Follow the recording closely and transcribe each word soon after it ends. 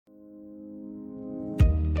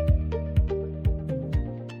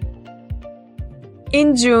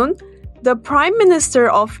In June, the Prime Minister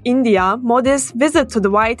of India, Modi's visit to the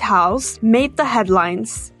White House made the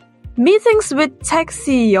headlines. Meetings with tech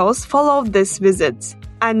CEOs followed this visit,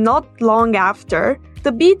 and not long after,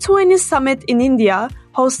 the B20 summit in India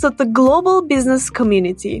hosted the global business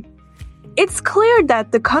community. It's clear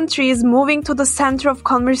that the country is moving to the center of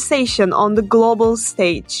conversation on the global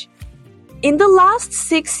stage. In the last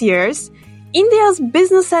 6 years, India's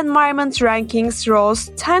business environment rankings rose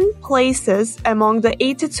 10 places among the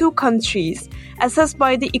 82 countries assessed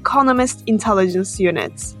by the Economist Intelligence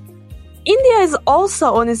Unit. India is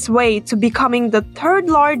also on its way to becoming the third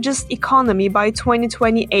largest economy by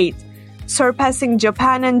 2028, surpassing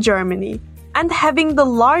Japan and Germany, and having the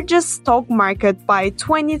largest stock market by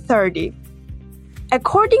 2030.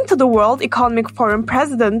 According to the World Economic Forum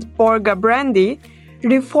President Borja Brandi,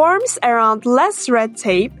 reforms around less red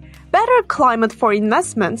tape, better climate for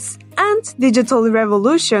investments, and digital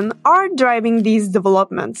revolution are driving these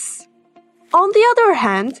developments. On the other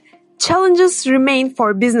hand, challenges remain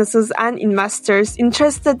for businesses and investors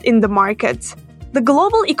interested in the market. The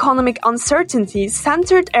global economic uncertainty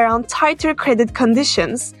centered around tighter credit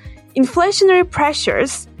conditions, inflationary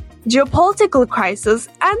pressures, geopolitical crisis,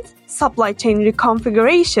 and supply chain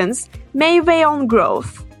reconfigurations may weigh on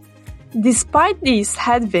growth. Despite these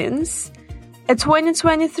headwinds, a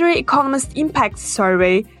 2023 Economist Impact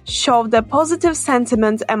Survey showed a positive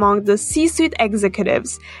sentiment among the C-suite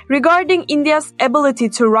executives regarding India's ability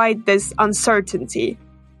to ride this uncertainty.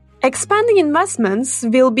 Expanding investments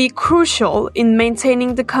will be crucial in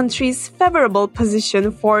maintaining the country's favorable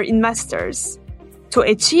position for investors. To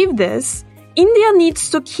achieve this, India needs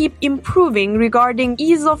to keep improving regarding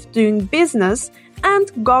ease of doing business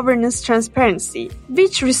and governance transparency,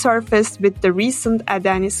 which resurfaced with the recent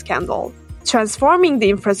Adani scandal. Transforming the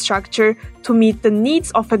infrastructure to meet the needs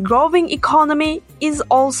of a growing economy is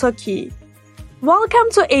also key. Welcome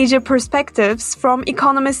to Asia Perspectives from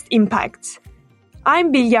Economist Impact.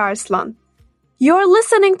 I'm Bilge Arslan. You're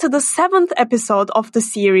listening to the 7th episode of the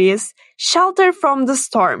series, Shelter from the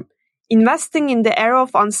Storm, Investing in the Era of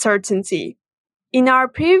Uncertainty. In our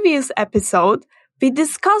previous episode, we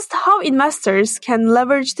discussed how investors can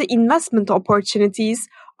leverage the investment opportunities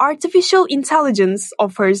artificial intelligence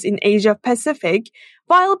offers in Asia Pacific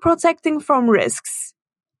while protecting from risks.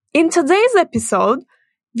 In today's episode,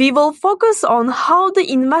 we will focus on how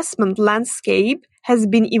the investment landscape has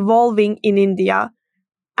been evolving in India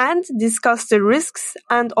and discuss the risks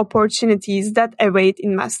and opportunities that await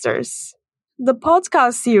investors. The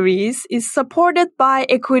podcast series is supported by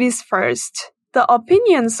Equities First. The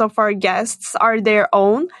opinions of our guests are their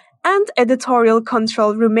own, and editorial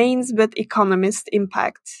control remains with Economist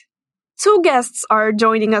Impact. Two guests are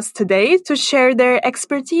joining us today to share their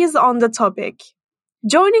expertise on the topic.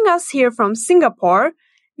 Joining us here from Singapore,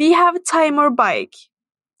 we have Taimur Baig.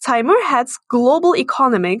 Taimur heads global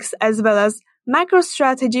economics as well as macro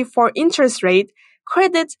strategy for interest rate,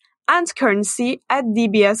 credit, and currency at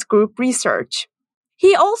DBS Group Research.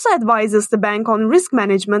 He also advises the bank on risk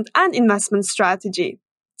management and investment strategy.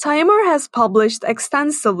 Taimur has published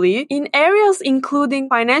extensively in areas including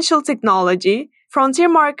financial technology, frontier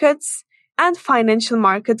markets, and financial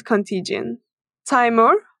market contagion.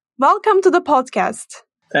 Taimur, welcome to the podcast.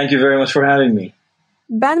 Thank you very much for having me.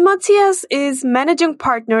 Ben Matias is managing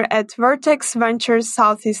partner at Vertex Ventures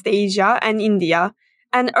Southeast Asia and India,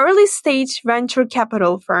 an early-stage venture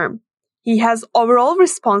capital firm. He has overall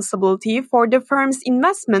responsibility for the firm's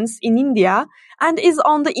investments in India and is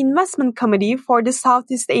on the investment committee for the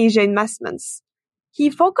Southeast Asia investments.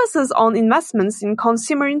 He focuses on investments in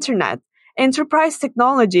consumer internet, enterprise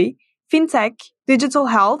technology, fintech, digital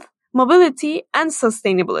health, mobility, and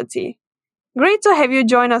sustainability. Great to have you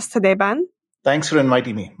join us today, Ben. Thanks for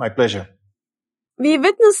inviting me. My pleasure. We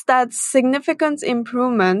witnessed that significant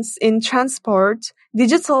improvements in transport,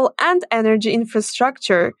 digital, and energy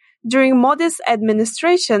infrastructure during Modi's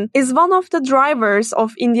administration is one of the drivers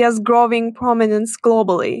of India's growing prominence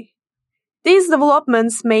globally. These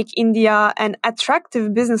developments make India an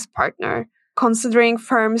attractive business partner, considering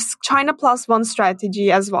firms' China Plus One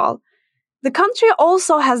strategy as well. The country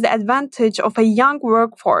also has the advantage of a young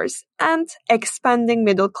workforce and expanding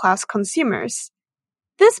middle-class consumers.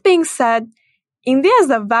 This being said, India is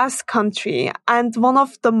a vast country and one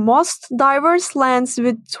of the most diverse lands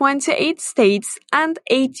with 28 states and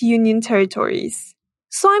 8 union territories.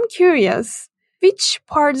 So I'm curious, which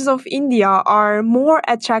parts of India are more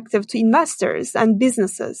attractive to investors and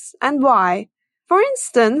businesses, and why? For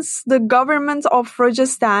instance, the government of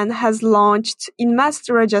Rajasthan has launched Invest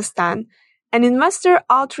Rajasthan, an investor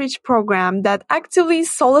outreach program that actively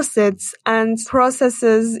solicits and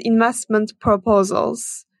processes investment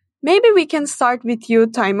proposals. Maybe we can start with you,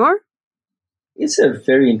 Taimur. It's a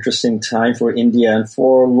very interesting time for India, and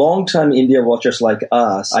for long-time India watchers like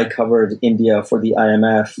us, I covered India for the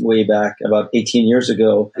IMF way back about 18 years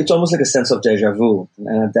ago. It's almost like a sense of deja vu.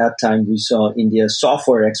 And at that time, we saw India's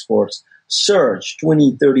software exports surge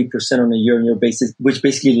 20-30% on a year-on-year basis, which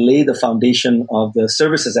basically lay the foundation of the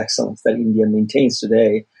services excellence that India maintains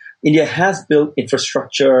today. India has built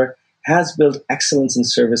infrastructure, has built excellence in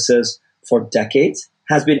services for decades,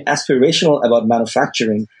 has been aspirational about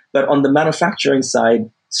manufacturing. But on the manufacturing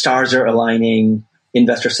side, stars are aligning,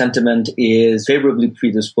 investor sentiment is favorably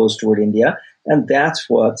predisposed toward India, and that's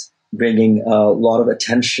what's bringing a lot of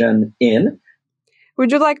attention in.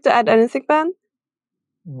 Would you like to add anything, Ben?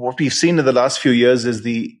 What we've seen in the last few years is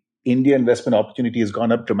the India investment opportunity has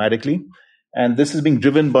gone up dramatically. And this is being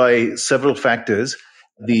driven by several factors.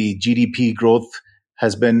 The GDP growth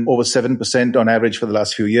has been over 7% on average for the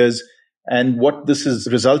last few years. And what this is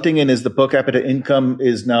resulting in is the per capita income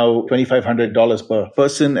is now $2,500 per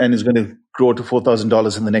person and is going to grow to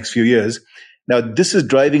 $4,000 in the next few years. Now, this is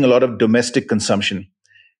driving a lot of domestic consumption.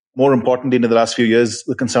 More importantly, in the last few years,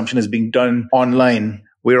 the consumption is being done online.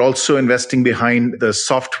 We're also investing behind the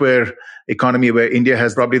software economy, where India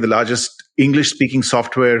has probably the largest English-speaking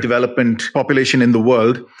software development population in the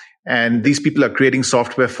world. And these people are creating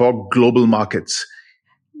software for global markets.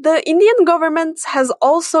 The Indian government has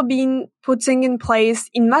also been putting in place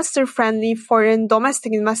investor-friendly foreign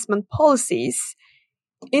domestic investment policies.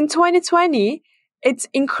 In 2020, it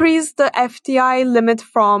increased the FDI limit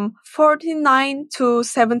from 49 to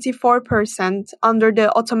 74% under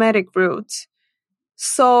the automatic route.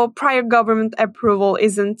 So prior government approval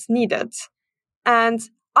isn't needed. And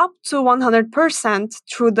up to 100%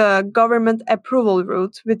 through the government approval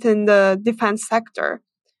route within the defense sector.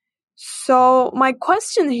 So my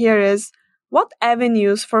question here is, what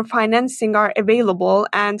avenues for financing are available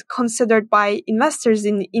and considered by investors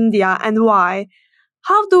in India, and why?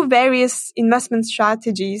 How do various investment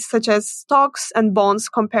strategies such as stocks and bonds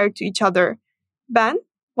compare to each other? Ben,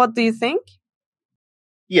 what do you think?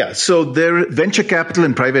 Yeah, so their venture capital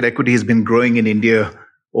and private equity has been growing in India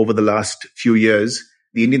over the last few years.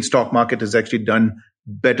 The Indian stock market has actually done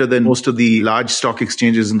better than most of the large stock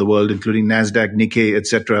exchanges in the world, including NASDAQ, Nikkei,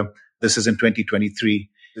 etc. This is in 2023.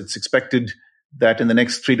 It's expected that in the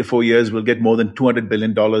next 3 to 4 years, we'll get more than $200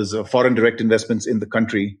 billion of foreign direct investments in the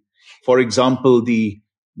country. For example, the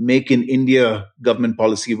Make in India government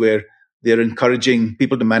policy, where they're encouraging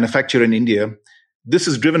people to manufacture in India, this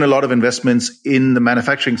has driven a lot of investments in the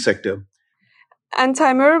manufacturing sector. And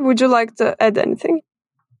Taimur, would you like to add anything?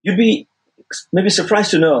 You'd be maybe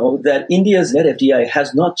surprised to know that India's net FDI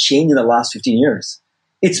has not changed in the last 15 years.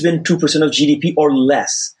 It's been 2% of GDP or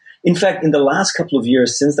less. In fact, in the last couple of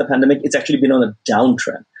years since the pandemic, it's actually been on a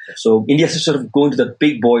downtrend. So India is sort of going to the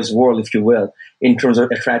big boys world, if you will, in terms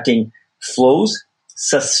of attracting flows,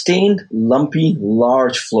 sustained, lumpy,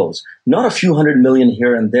 large flows. Not a few hundred million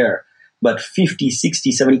here and there, but 50,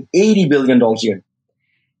 60, 70, $80 billion a year.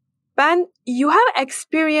 Ben, you have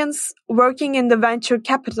experience working in the venture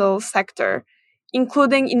capital sector,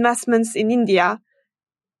 including investments in India.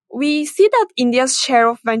 We see that India's share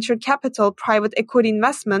of venture capital private equity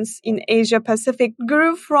investments in Asia Pacific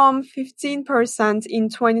grew from 15% in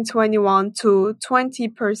 2021 to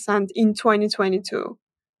 20% in 2022.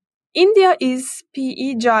 India is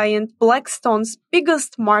PE giant Blackstone's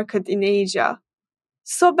biggest market in Asia.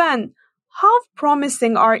 So Ben, how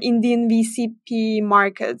promising are Indian VC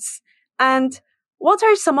markets? And what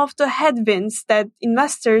are some of the headwinds that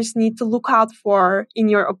investors need to look out for, in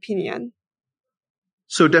your opinion?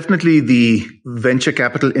 So definitely the venture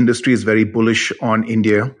capital industry is very bullish on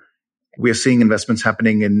India. We are seeing investments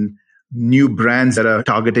happening in new brands that are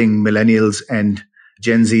targeting millennials and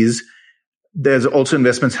Gen Zs. There's also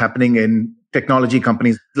investments happening in technology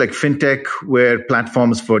companies like fintech, where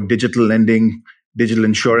platforms for digital lending, digital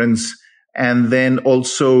insurance, and then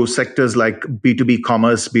also sectors like B2B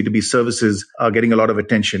commerce, B2B services are getting a lot of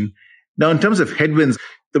attention. Now, in terms of headwinds,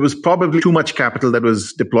 there was probably too much capital that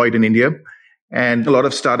was deployed in India. And a lot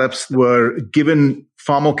of startups were given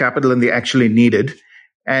far more capital than they actually needed.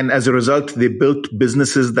 And as a result, they built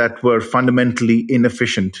businesses that were fundamentally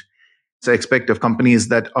inefficient. So I expect of companies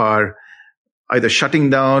that are either shutting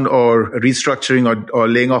down or restructuring or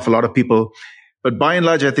laying off a lot of people. But by and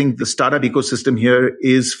large, I think the startup ecosystem here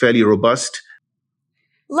is fairly robust.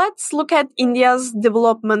 Let's look at India's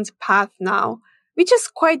development path now, which is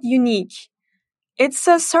quite unique. It's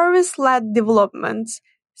a service-led development,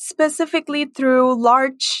 specifically through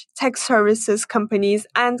large tech services companies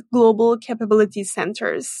and global capability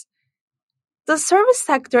centers. The service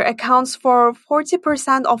sector accounts for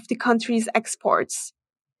 40% of the country's exports.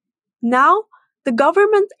 Now, the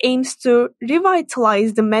government aims to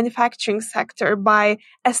revitalize the manufacturing sector by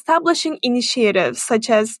establishing initiatives such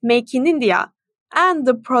as Make in India and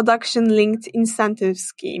the Production-Linked Incentive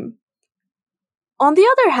Scheme. On the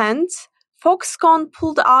other hand, Foxconn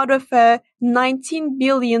pulled out of a $19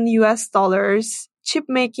 billion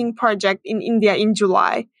chip-making project in India in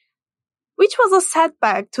July, which was a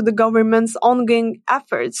setback to the government's ongoing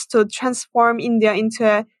efforts to transform India into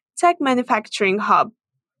a tech manufacturing hub.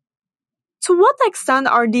 To what extent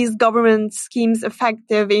are these government schemes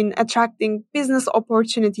effective in attracting business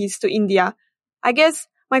opportunities to India? I guess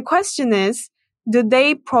my question is, do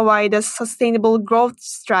they provide a sustainable growth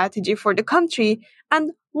strategy for the country,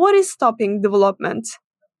 and what is stopping development?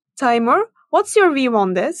 Taimur, what's your view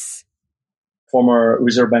on this? Former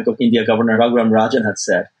Reserve Bank of India Governor Raghuram Rajan had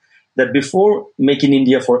said that before making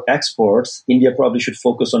India for exports, India probably should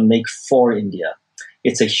focus on make for India.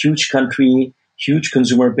 It's a huge country, huge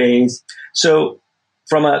consumer base. So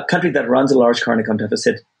from a country that runs a large current account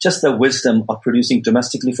deficit, just the wisdom of producing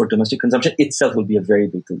domestically for domestic consumption itself will be a very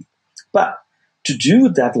big leap. But to do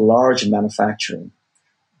that large manufacturing,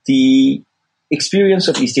 the experience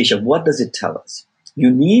of East Asia, what does it tell us? You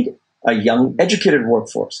need a young, educated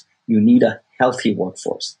workforce. You need a healthy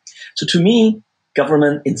workforce. So to me,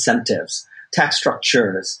 government incentives, tax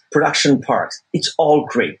structures, production parks, it's all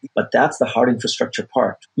great. But that's the hard infrastructure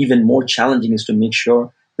part. Even more challenging is to make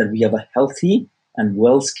sure that we have a healthy and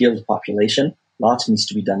well-skilled population. Lots needs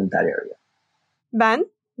to be done in that area. Ben,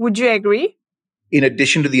 would you agree? In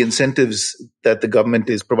addition to the incentives that the government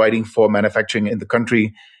is providing for manufacturing in the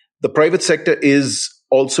country, the private sector is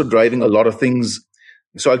also driving a lot of things.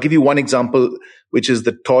 So I'll give you one example, which is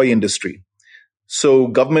the toy industry. So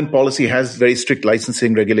government policy has very strict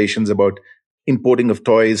licensing regulations about importing of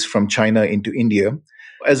toys from China into India.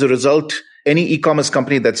 As a result, any e-commerce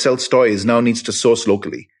company that sells toys now needs to source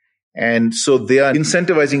locally. And so they are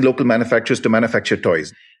incentivizing local manufacturers to manufacture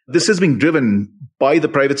toys. This is being driven by the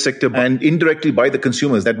private sector and indirectly by the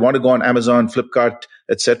consumers that want to go on Amazon, Flipkart,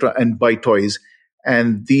 etc., and buy toys.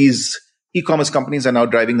 And these e-commerce companies are now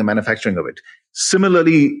driving the manufacturing of it.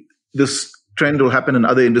 Similarly, this trend will happen in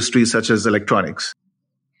other industries such as electronics.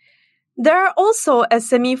 There are also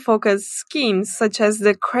SME-focused schemes such as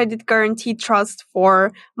the Credit Guarantee Trust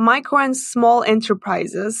for micro and small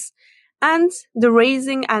enterprises and the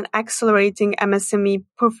Raising and Accelerating MSME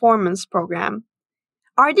Performance Program.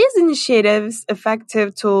 Are these initiatives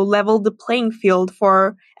effective to level the playing field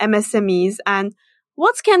for MSMEs, and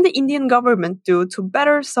what can the Indian government do to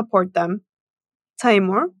better support them?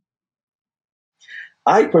 Taimur?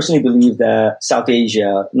 I personally believe that South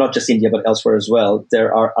Asia, not just India, but elsewhere as well,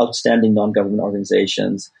 there are outstanding non-government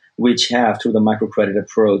organizations which have, through the microcredit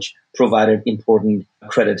approach, provided important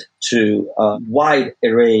credit to a wide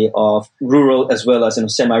array of rural as well as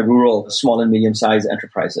semi-rural, small and medium-sized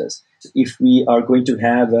enterprises. If we are going to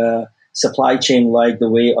have a supply chain like the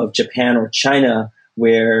way of Japan or China,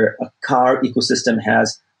 where a car ecosystem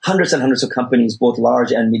has hundreds and hundreds of companies, both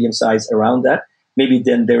large and medium-sized, around that, maybe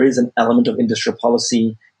then there is an element of industrial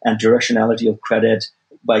policy and directionality of credit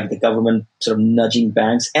by the government sort of nudging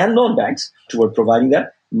banks and non-banks toward providing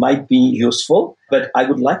that might be useful. But I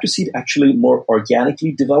would like to see it actually more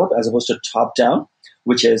organically develop as opposed to top-down,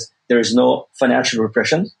 which is there is no financial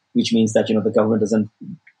repression, which means that the government doesn't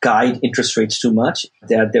guide interest rates too much,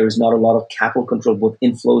 that there is not a lot of capital control, both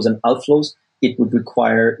inflows and outflows. It would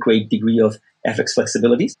require a great degree of FX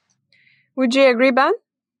flexibility. Would you agree, Ben?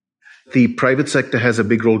 The private sector has a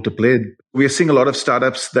big role to play. We are seeing a lot of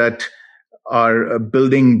startups that are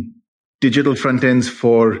building digital front ends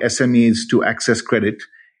for SMEs to access credit.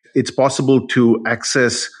 It's possible to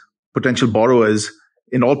access potential borrowers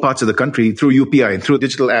in all parts of the country through UPI, through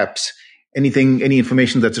digital apps. Any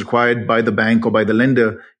information that's required by the bank or by the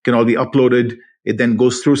lender can all be uploaded. It then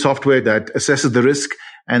goes through software that assesses the risk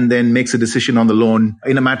and then makes a decision on the loan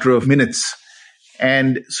in a matter of minutes.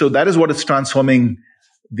 And so that is what is transforming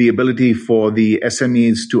the ability for the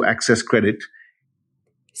SMEs to access credit.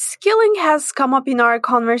 Skilling has come up in our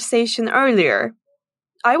conversation earlier.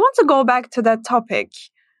 I want to go back to that topic.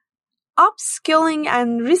 Upskilling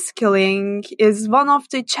and reskilling is one of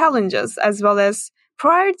the challenges as well as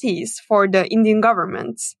priorities for the Indian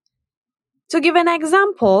government. To give an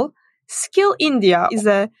example, Skill India is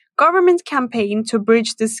a government campaign to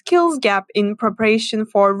bridge the skills gap in preparation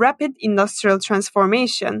for rapid industrial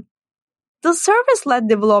transformation. The service-led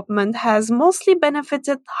development has mostly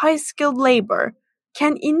benefited high-skilled labor.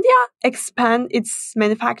 Can India expand its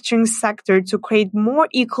manufacturing sector to create more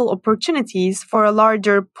equal opportunities for a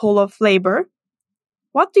larger pool of labor?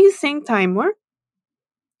 What do you think, Taimur?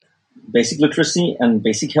 Basic literacy and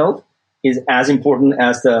basic health is as important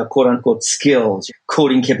as the quote unquote skills,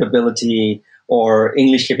 coding capability or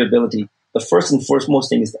English capability. The first and foremost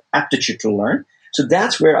thing is the aptitude to learn. So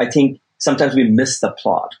that's where I think sometimes we miss the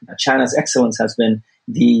plot. China's excellence has been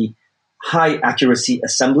the high accuracy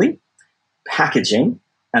assembly, packaging,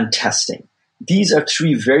 and testing. These are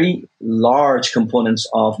three very large components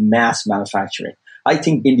of mass manufacturing. I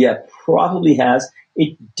think India probably has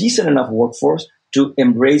a decent enough workforce to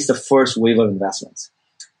embrace the first wave of investments.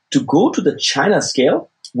 To go to the China scale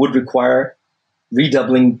would require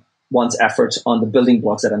redoubling one's efforts on the building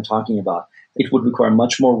blocks that I'm talking about. It would require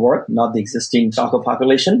much more work, not the existing stock of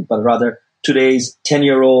population, but rather today's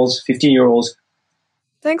 10-year-olds, 15-year-olds.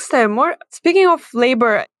 Thanks, Taimur. Speaking of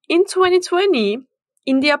labor, in 2020,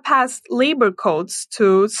 India passed labor codes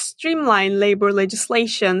to streamline labor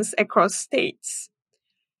legislations across states.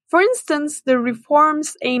 For instance, the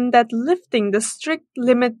reforms aimed at lifting the strict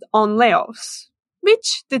limit on layoffs,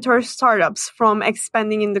 which deters startups from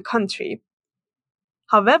expanding in the country.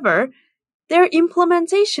 However, their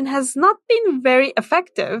implementation has not been very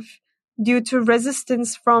effective due to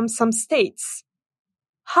resistance from some states.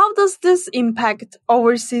 How does this impact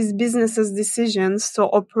overseas businesses' decisions to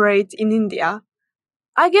operate in India?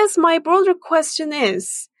 I guess my broader question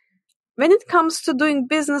is, when it comes to doing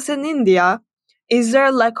business in India, is there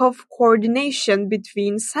a lack of coordination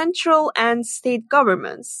between central and state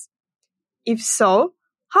governments? If so,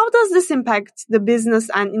 how does this impact the business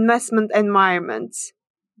and investment environment?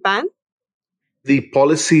 Ben? The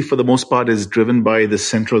policy, for the most part, is driven by the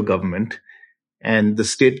central government, and the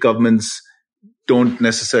state governments don't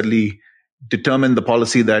necessarily determine the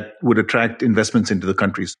policy that would attract investments into the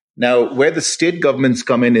countries. Now, where the state governments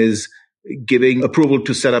come in is giving approval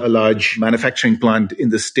to set up a large manufacturing plant in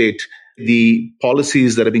the state. The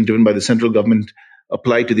policies that are being driven by the central government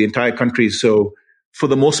apply to the entire country. So for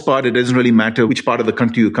the most part, it doesn't really matter which part of the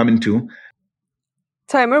country you come into.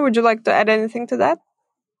 Taimur, would you like to add anything to that?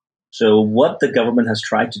 So what the government has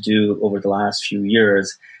tried to do over the last few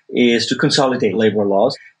years is to consolidate labor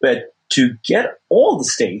laws. But to get all the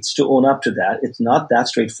states to own up to that, it's not that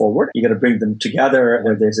straightforward. You got to bring them together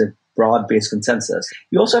where there's a broad-based consensus.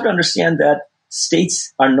 You also have to understand that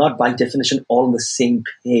states are not by definition all on the same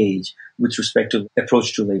page with respect to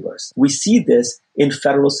approach to labor. We see this in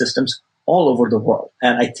federal systems all over the world.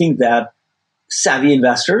 And I think that savvy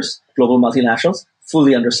investors, global multinationals,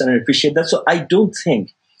 fully understand and appreciate that. So I don't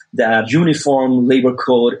think that uniform labor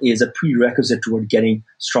code is a prerequisite toward getting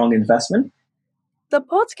strong investment. The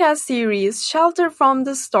podcast series Shelter from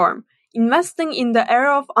the Storm, Investing in the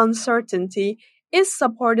Era of Uncertainty, is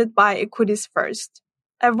supported by Equities First.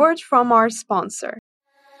 A word from our sponsor.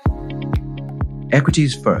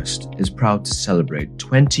 Equities First is proud to celebrate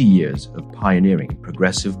 20 years of pioneering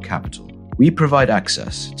progressive capital. We provide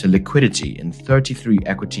access to liquidity in 33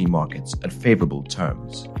 equity markets at favorable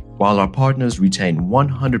terms, while our partners retain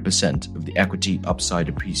 100% of the equity upside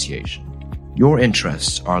appreciation. Your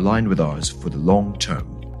interests are aligned with ours for the long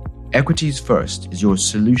term. Equities First is your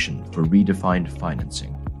solution for redefined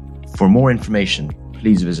financing. For more information,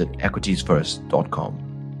 please visit equitiesfirst.com.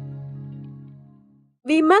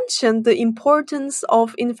 We mentioned the importance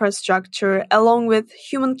of infrastructure along with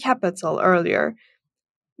human capital earlier.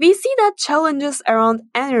 We see that challenges around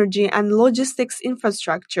energy and logistics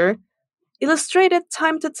infrastructure, illustrated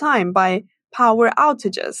time to time by power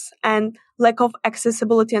outages and lack of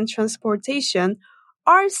accessibility and transportation,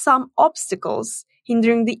 are some obstacles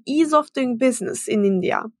hindering the ease of doing business in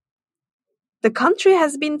India. The country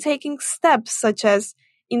has been taking steps such as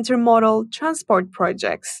intermodal transport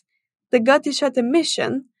projects, the Gati Shati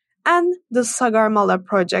mission, and the Sagarmala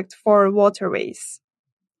project for waterways.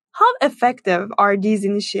 How effective are these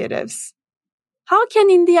initiatives? How can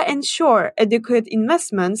India ensure adequate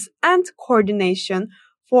investments and coordination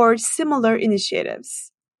for similar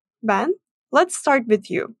initiatives? Ben, let's start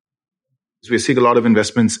with you. We're seeing a lot of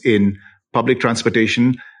investments in public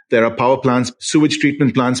transportation. There are power plants, sewage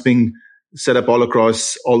treatment plants being set up all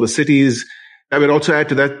across all the cities. I would also add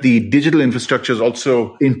to that, the digital infrastructure has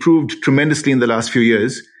also improved tremendously in the last few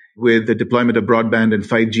years with the deployment of broadband and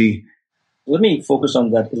 5G. Let me focus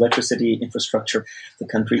on that electricity infrastructure. The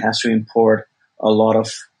country has to import a lot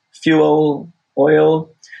of fuel, oil.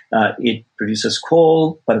 It produces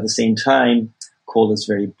coal, but at the same time, coal is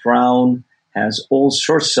very brown, has all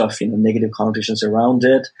sorts of negative connotations around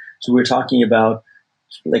it. So we're talking about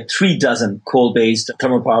like 36 coal-based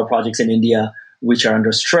thermal power projects in India, which are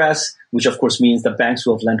under stress, which of course means the banks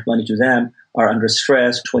who have lent money to them are under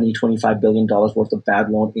stress, $25 billion worth of bad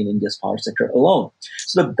loan in India's power sector alone.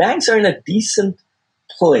 So the banks are in a decent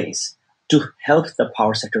place to help the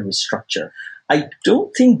power sector restructure. I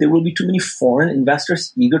don't think there will be too many foreign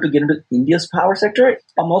investors eager to get into India's power sector.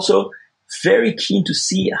 I'm also very keen to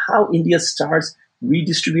see how India starts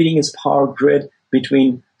redistributing its power grid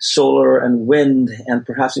between solar and wind and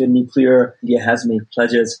perhaps even nuclear. India has made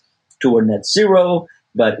pledges toward net zero,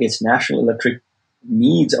 but its national electric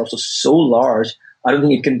needs are also so large. I don't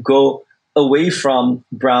think it can go away from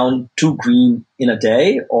brown to green in a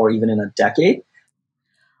day or even in a decade.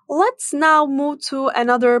 Let's now move to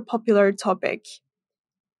another popular topic.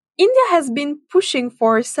 India has been pushing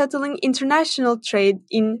for settling international trade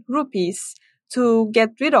in rupees to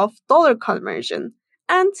get rid of dollar conversion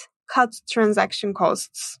and cut transaction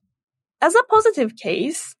costs. As a positive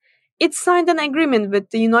case, it signed an agreement with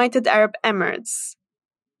the United Arab Emirates.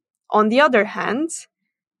 On the other hand,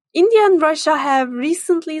 India and Russia have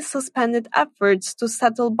recently suspended efforts to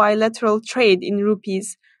settle bilateral trade in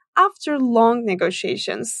rupees after long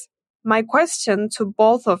negotiations. My question to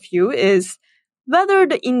both of you is whether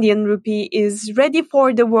the Indian rupee is ready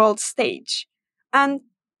for the world stage, and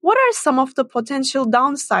what are some of the potential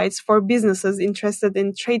downsides for businesses interested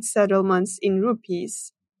in trade settlements in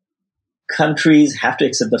rupees? Countries have to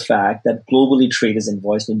accept the fact that globally trade is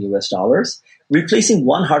invoiced in US dollars. Replacing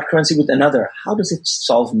one hard currency with another, how does it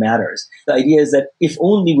solve matters? The idea is that if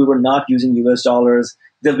only we were not using US dollars,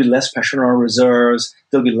 there'll be less pressure on our reserves,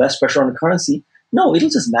 there'll be less pressure on the currency. No, it'll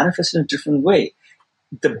just manifest in a different way.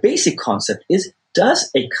 The basic concept is, does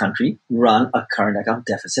a country run a current account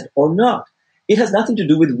deficit or not? It has nothing to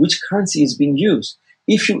do with which currency is being used.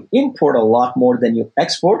 If you import a lot more than you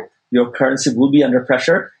export, your currency will be under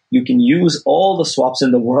pressure. You can use all the swaps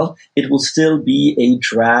in the world. It will still be a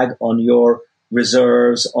drag on your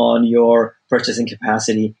reserves, on your purchasing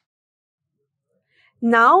capacity.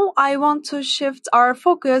 Now I want to shift our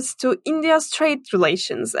focus to India's trade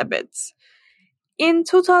relations a bit. In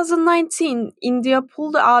 2019, India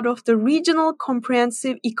pulled out of the Regional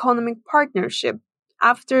Comprehensive Economic Partnership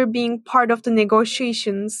after being part of the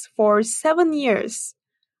negotiations for 7 years.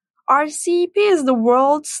 RCEP is the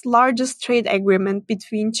world's largest trade agreement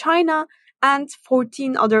between China and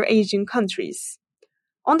 14 other Asian countries.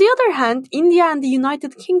 On the other hand, India and the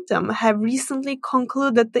United Kingdom have recently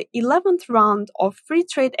concluded the 11th round of free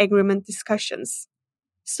trade agreement discussions.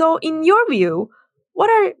 So, in your view, what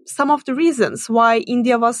are some of the reasons why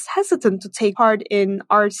India was hesitant to take part in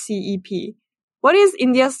RCEP? What is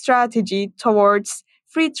India's strategy towards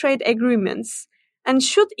free trade agreements? And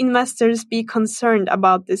should investors be concerned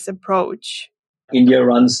about this approach? India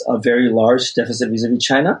runs a very large deficit vis-a-vis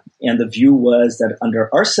China, and the view was that under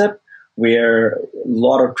RCEP, where a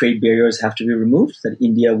lot of trade barriers have to be removed, that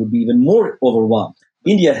India would be even more overwhelmed.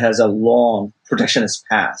 India has a long protectionist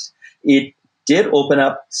past. It did open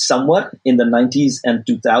up somewhat in the 90s and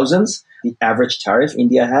 2000s. The average tariff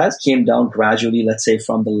India has came down gradually, let's say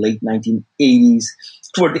from the late 1980s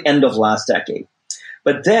toward the end of last decade.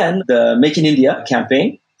 But then the Make in India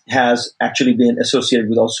campaign has actually been associated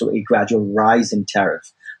with also a gradual rise in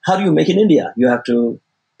tariff. How do you make in India? You have to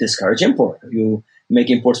discourage import. You make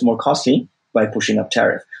imports more costly by pushing up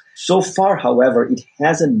tariff. So far, however, it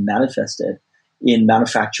hasn't manifested in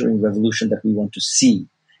manufacturing revolution that we want to see.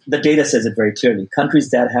 The data says it very clearly. Countries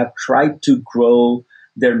that have tried to grow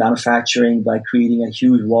their manufacturing by creating a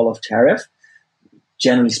huge wall of tariff,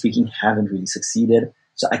 generally speaking, haven't really succeeded.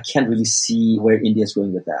 So I can't really see where India is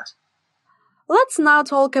going with that. Let's now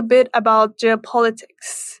talk a bit about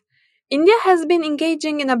geopolitics. India has been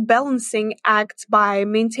engaging in a balancing act by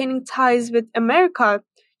maintaining ties with America,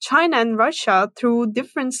 China, and Russia through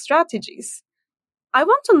different strategies. I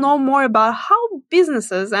want to know more about how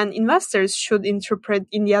businesses and investors should interpret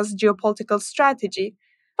India's geopolitical strategy.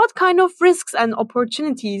 What kind of risks and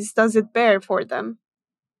opportunities does it bear for them?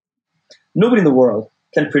 Nobody in the world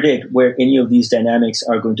can predict where any of these dynamics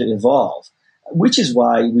are going to evolve, which is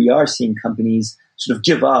why we are seeing companies sort of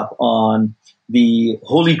give up on the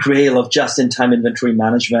holy grail of just-in-time inventory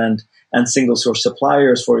management and single-source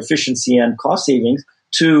suppliers for efficiency and cost savings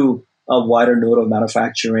to a wider node of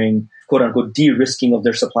manufacturing, quote-unquote, de-risking of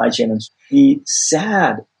their supply chain. And the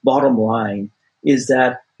sad bottom line is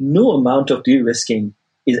that no amount of de-risking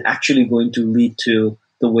is actually going to lead to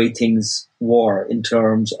the way things were in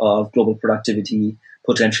terms of global productivity,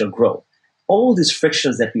 potential growth. All these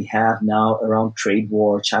frictions that we have now around trade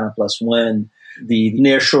war, China plus one, the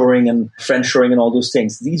nearshoring and friendshoring and all those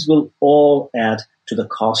things, these will all add to the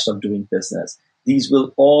cost of doing business. These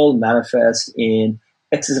will all manifest in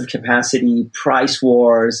excessive capacity, price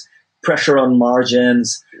wars, pressure on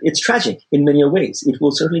margins. It's tragic in many ways. It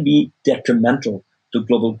will certainly be detrimental to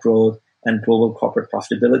global growth and global corporate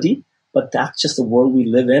profitability, but that's just the world we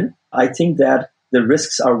live in. I think that the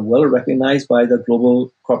risks are well recognized by the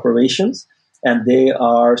global corporations, And they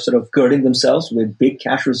are sort of girding themselves with big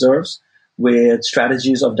cash reserves, with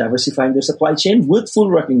strategies of diversifying their supply chain, with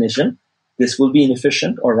full recognition this will be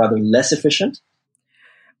inefficient, or rather less efficient.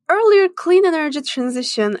 Earlier, clean energy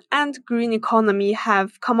transition and green economy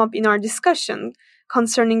have come up in our discussion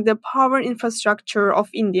concerning the power infrastructure of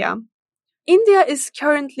India. India is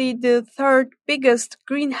currently the third biggest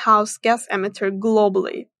greenhouse gas emitter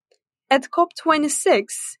globally. At COP26,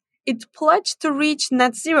 it pledged to reach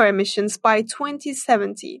net zero emissions by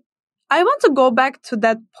 2070. I want to go back to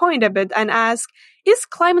that point a bit and ask, is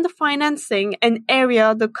climate financing an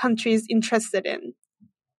area the country is interested in?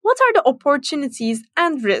 What are the opportunities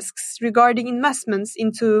and risks regarding investments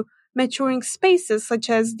into maturing spaces such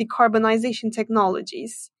as decarbonization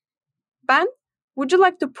technologies? Ben, would you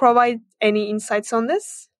like to provide any insights on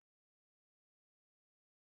this?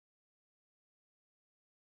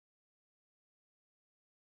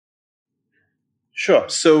 Sure.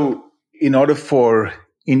 So in order for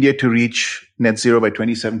India to reach net zero by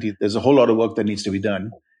 2070, there's a whole lot of work that needs to be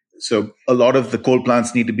done. So a lot of the coal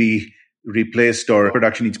plants need to be replaced, or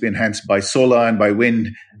production needs to be enhanced by solar and by wind.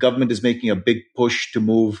 Government is making a big push to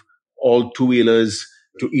move all two-wheelers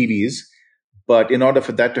to EVs. But in order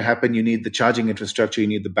for that to happen, you need the charging infrastructure, you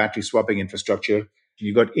need the battery swapping infrastructure.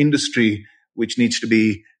 You've got industry, which needs to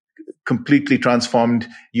be completely transformed.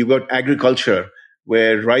 You've got agriculture,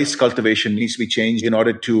 where rice cultivation needs to be changed in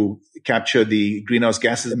order to capture the greenhouse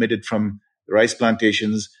gases emitted from rice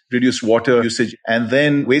plantations, reduce water usage, and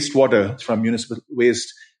then wastewater from municipal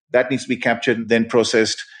waste. That needs to be captured and then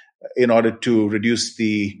processed in order to reduce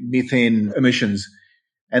the methane emissions.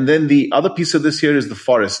 And then the other piece of this here is the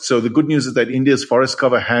forest. So the good news is that India's forest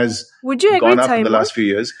cover has gone up in the last few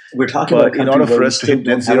years. We're talking about in order for us to hit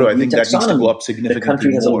net zero, I think that needs to go up significantly. The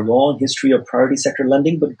country has more. A long history of priority sector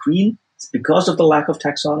lending, but green, because of the lack of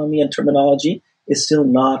taxonomy and terminology, is still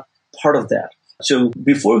not part of that. So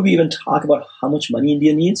before we even talk about how much money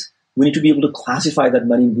India needs, we need to be able to classify that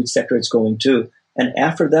money in which sector it's going to. And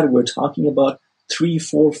after that, we're talking about 3,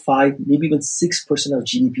 4, 5, maybe even 6% of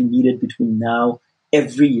GDP needed between now,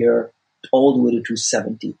 every year, all the way to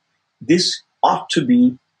 270. This ought to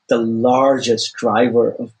be the largest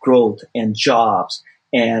driver of growth and jobs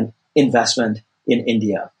and investment in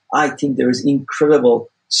India. I think there is incredible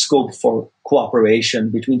scope for cooperation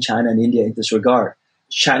between China and India in this regard.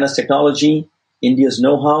 China's technology, India's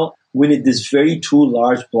know-how, we need these very two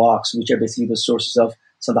large blocks, which are basically the sources of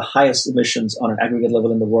some of the highest emissions on an aggregate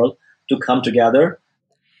level in the world, to come together.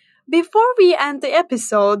 Before we end the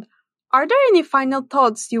episode, are there any final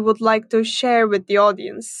thoughts you would like to share with the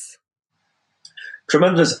audience?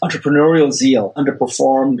 Tremendous entrepreneurial zeal,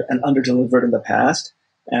 underperformed and underdelivered in the past,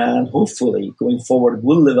 and hopefully going forward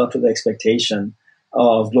will live up to the expectation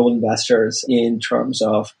of global investors in terms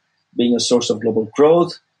of being a source of global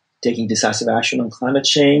growth, taking decisive action on climate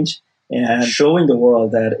change, and showing the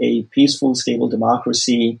world that a peaceful, stable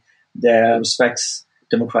democracy that respects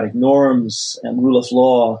democratic norms and rule of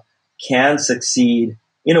law can succeed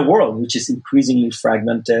in a world which is increasingly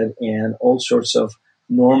fragmented and all sorts of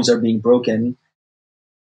norms are being broken.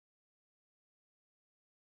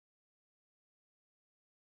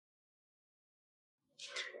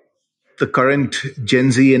 The current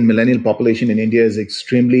Gen Z and millennial population in India is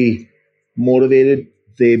extremely motivated.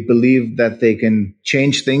 They believe that they can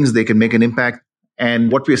change things, they can make an impact.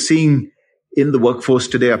 And what we're seeing in the workforce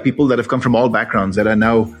today are people that have come from all backgrounds that are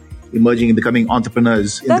now emerging and becoming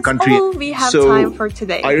entrepreneurs in the country. That's all we have time for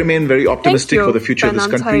today. I remain very optimistic for the future of this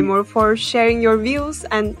country. Thank you, Taimur, for sharing your views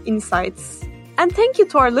and insights. And thank you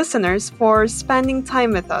to our listeners for spending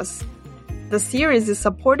time with us. The series is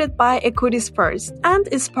supported by Equities First and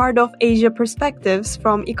is part of Asia Perspectives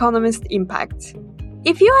from Economist Impact.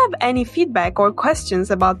 If you have any feedback or questions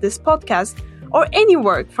about this podcast or any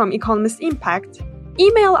work from Economist Impact,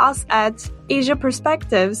 email us at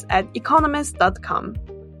asiaperspectives@economist.com.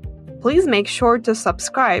 Please make sure to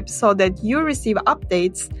subscribe so that you receive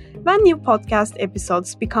updates when new podcast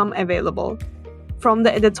episodes become available. From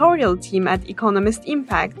the editorial team at Economist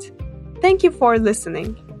Impact, thank you for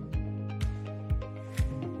listening.